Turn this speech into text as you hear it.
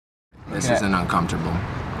This isn't uncomfortable.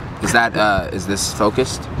 Is that, is this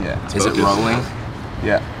focused? Yeah. Is it rolling?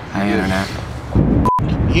 Yeah. Hi, internet.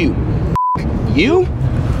 You?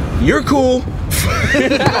 You're cool.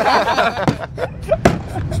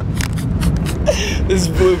 This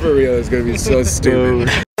blooper reel is gonna be so stupid.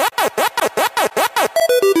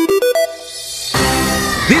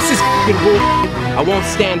 This is bull. I won't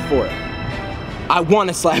stand for it. I want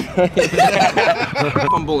to slap her.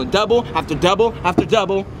 I'm bowling double after double after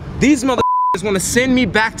double. These motherfuckers want to send me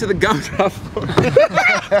back to the gumdrop floor.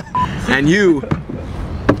 And you.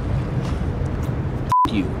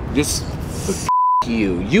 Just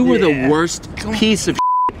you. You were the worst piece of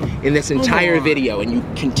in this entire video, and you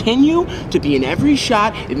continue to be in every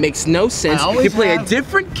shot. It makes no sense. You play a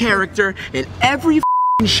different character in every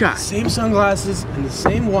shot. Same sunglasses and the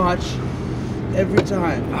same watch every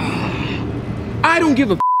time. I don't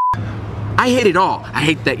give a I hate it all. I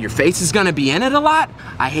hate that your face is gonna be in it a lot.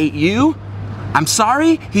 I hate you. I'm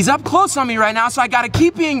sorry, he's up close on me right now, so I gotta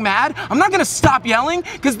keep being mad. I'm not gonna stop yelling,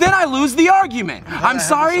 because then I lose the argument. I'm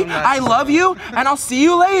sorry, I love you, and I'll see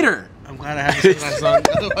you later. I'm glad I have the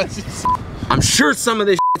sunglasses on. I'm sure some of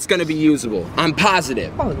this shit's gonna be usable. I'm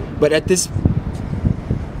positive. But at this... But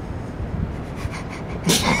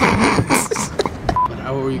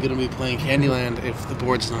how are we gonna be playing Candyland if the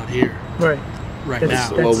board's not here? Right now.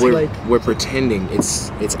 Well, we're pretending it's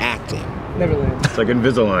acting. Neverland. It's like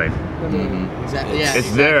Invisalign. Exactly. Yeah,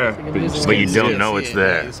 It's there, but you don't know it's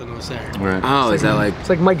there. Right. Oh, is that like... It's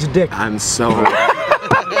like Mike's dick. I'm so... I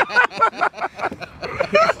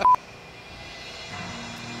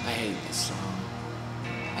hate this song.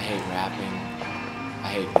 I hate rapping. I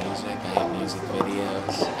hate music. I hate music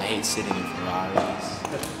videos. I hate sitting in Ferraris.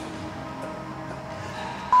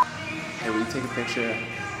 Hey, will you take a picture?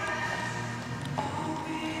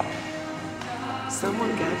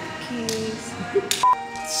 Someone got the keys.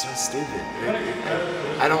 It's so stupid.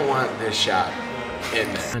 I don't want this shot in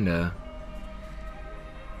there. Kinda.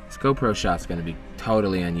 This GoPro shot's gonna be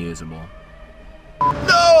totally unusable.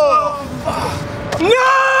 No! No!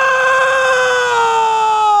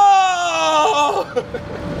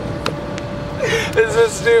 This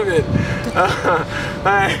is stupid.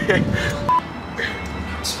 I'm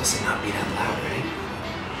supposed to not be that loud, right?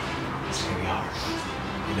 It's gonna be hard.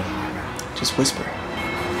 You know, just whisper.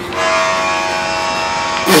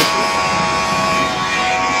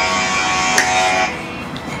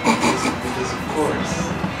 Because of course.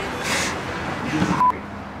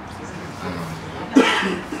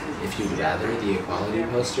 If you'd rather the equality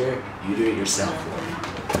poster, you do it yourself.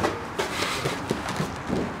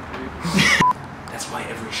 That's why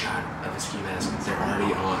every shot of a ski mask, they're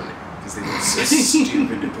already on. Because they look so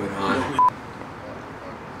stupid to put on.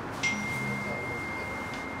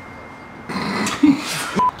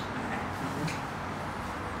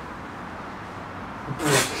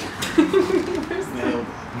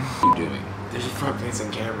 What are you doing? There's a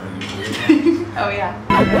front-facing camera. You weird. Oh yeah.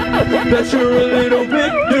 That you're a little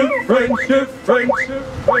bit different.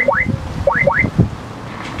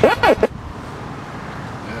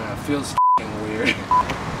 Yeah, it feels f***ing weird.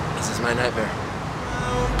 This is my nightmare.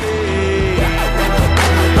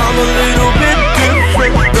 I'm a little bit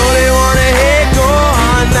different. Though they wanna hate, go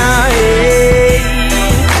on now, hey.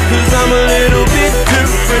 'Cause I'm a little bit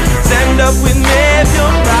different. Stand up with me if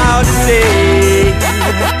you're proud to say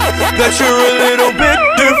that you're a little bit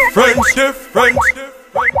different.